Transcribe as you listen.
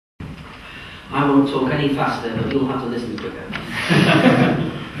I won't talk any faster, but you'll have to listen quicker.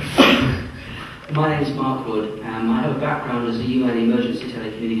 My name is Mark Wood. I have a background as a UN Emergency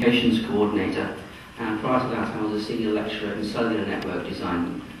Telecommunications Coordinator, and prior to that I was a senior lecturer in cellular network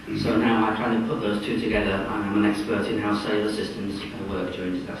design. So now I kind of put those two together. I am an expert in how cellular systems work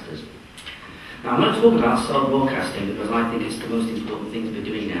during disasters. Now I'm going to talk about cell broadcasting because I think it's the most important thing to be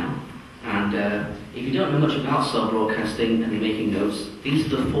doing now. And if you don't know much about cell broadcasting and you're making notes,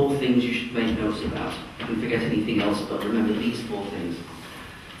 these are the 4 things you should make notes about. You can forget anything else, but remember these 4 things.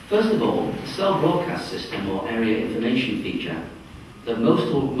 First of all, the cell broadcast system or area information feature that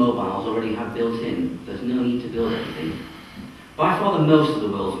most mobiles already have built in. There's no need to build anything. By far the most of the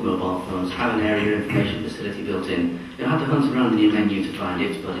world's mobile phones have an area information facility built in. You'll have to hunt around in your menu to find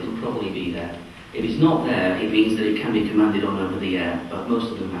it, but it'll probably be there. If it's not there, it means that it can be commanded on over the air, but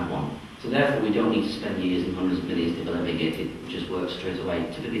most of them have one. So therefore, we don't need to spend years and hundreds of millions developing it. It just works straight away.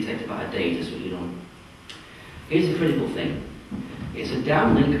 It typically takes about a day to switch it on. Here's the critical thing. It's a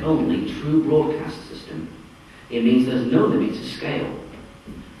downlink-only true broadcast system. It means there's no limit to scale.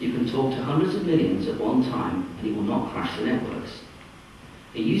 You can talk to hundreds of millions at one time, and it will not crash the networks.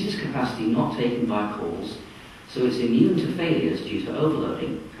 It uses capacity not taken by calls, so it's immune to failures due to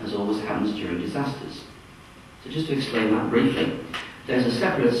overloading, as always happens during disasters. So just to explain that briefly, there's a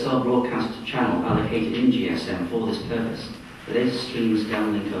separate cell broadcast channel allocated in GSM for this purpose. The data streams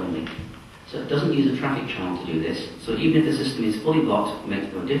downlink only. So it doesn't use a traffic channel to do this. So even if the system is fully blocked, it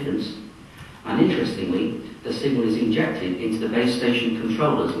makes no difference. And interestingly, the signal is injected into the base station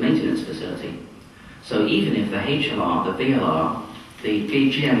controller's maintenance facility. So even if the HLR, the VLR, the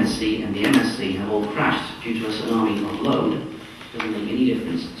GMSC and the MSC have all crashed due to a tsunami of load, it doesn't make any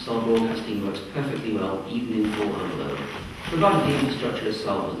difference. Cell broadcasting works perfectly well even in full overload, provided the infrastructure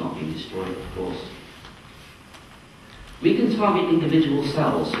itself has not been destroyed, of course. We can target individual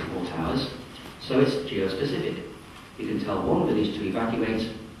cells or towers, so it's geo-specific. You can tell one village to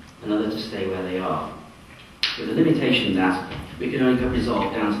evacuate, another to stay where they are, with the limitation that we can only get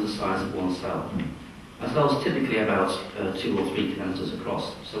resolved down to the size of one cell. A cell's typically about 2 or 3 kilometers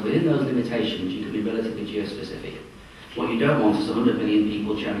across, so within those limitations you can be relatively geo-specific. What you don't want is 100 million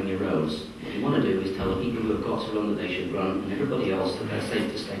people jamming your roads. What you want to do is tell the people who have got to run that they should run, and everybody else that they're safe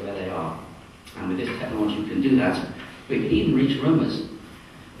to stay where they are. And with this technology we can do that. We can even reach rumours.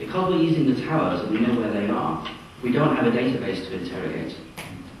 Because we're using the towers and we know where they are, we don't have a database to interrogate.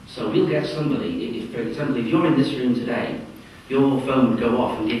 So we'll get somebody, for example, if you're in this room today, your phone would go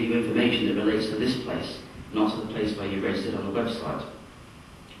off and give you information that relates to this place, not to the place where you registered on the website.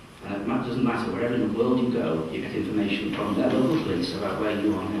 And it doesn't matter, wherever in the world you go, you get information from their local police about where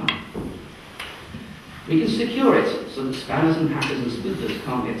you are now. We can secure it so that spammers and hackers and spoofers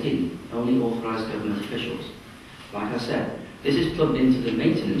can't get in, only authorised government officials. Like I said, this is plugged into the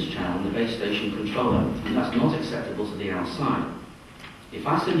maintenance channel in the base station controller, and that's not acceptable to the outside. If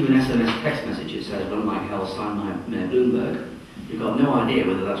I send you an SMS text message that says, "Run like hell, sign my Mayor Bloomberg," you've got no idea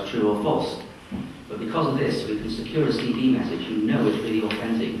whether that's true or false. But because of this, we can secure a CD message. You know it's really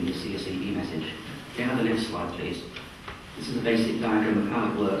authentic when you see a CD message. Can I have the next slide, please? This is a basic diagram of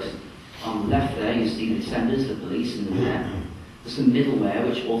how it works. On the left there, you see the senders, the police, and the mayor. There's some middleware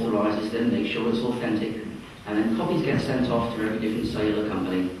which authorises them, make sure it's authentic, and then copies get sent off to every different cellular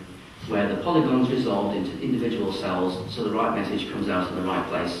company, where the polygon's resolved into individual cells, so the right message comes out in the right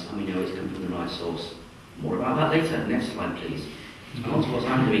place, and we know it's come from the right source. More about that later. Next slide, please. And on to what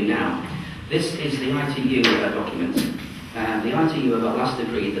I'm doing now. This is the ITU document. The ITU have at last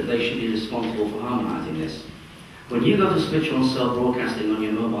agreed that they should be responsible for harmonising this. When you go to switch on cell broadcasting on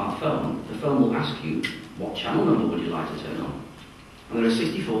your mobile phone, the phone will ask you, what channel number would you like to turn on? And there are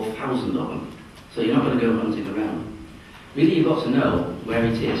 64,000 of them, so you're not going to go hunting around. Really, you've got to know where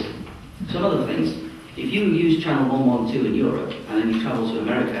it is. Some other things. If you use channel 112 in Europe, and then you travel to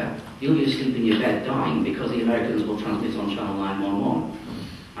America, you'll be asleep in your bed dying because the Americans will transmit on channel 911.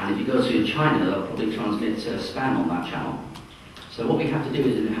 And if you go to China, they'll probably transmit spam on that channel. So what we have to do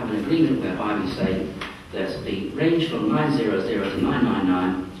is have an agreement whereby we say that the range from 900 to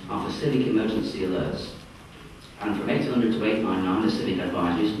 999 are for civic emergency alerts. And from 800 to 899 are civic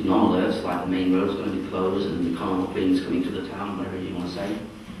advisories, non-alerts, like the main road's going to be closed and the carnival queen's coming to the town, whatever you want to say.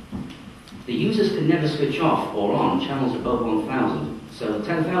 The users can never switch off or on channels above 1000. So the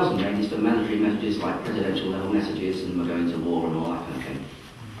 10,000 range is for mandatory messages like presidential level messages and we're going to war and all that kind of thing.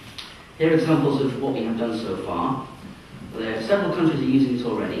 Here are examples of what we have done so far. There are several countries are using it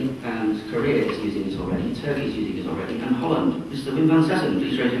already, and Korea is using it already, Turkey is using it already, and Holland. Mr. Wim van Zetten,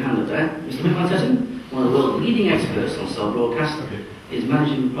 please raise your hand up there. Mr. Wim van Zetten, one of the world's leading experts on cell broadcast, is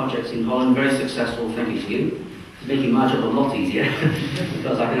managing projects in Holland, very successful, thank you to you. It's making my job a lot easier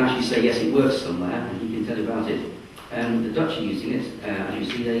because I can actually say, yes, it works somewhere, and you can tell about it. The Dutch are using it. As you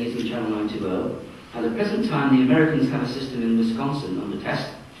see, they're using channel 920. At the present time, the Americans have a system in Wisconsin under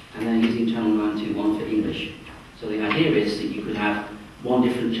test, and they're using channel 921 for English. So the idea is that you could have one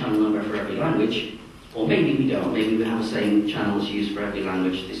different channel number for every language, or maybe we don't. Maybe we have the same channels used for every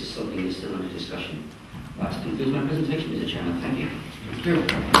language. This is something that's still under discussion. That concludes my presentation, Mr. Chairman. Thank you.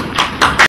 Thank you.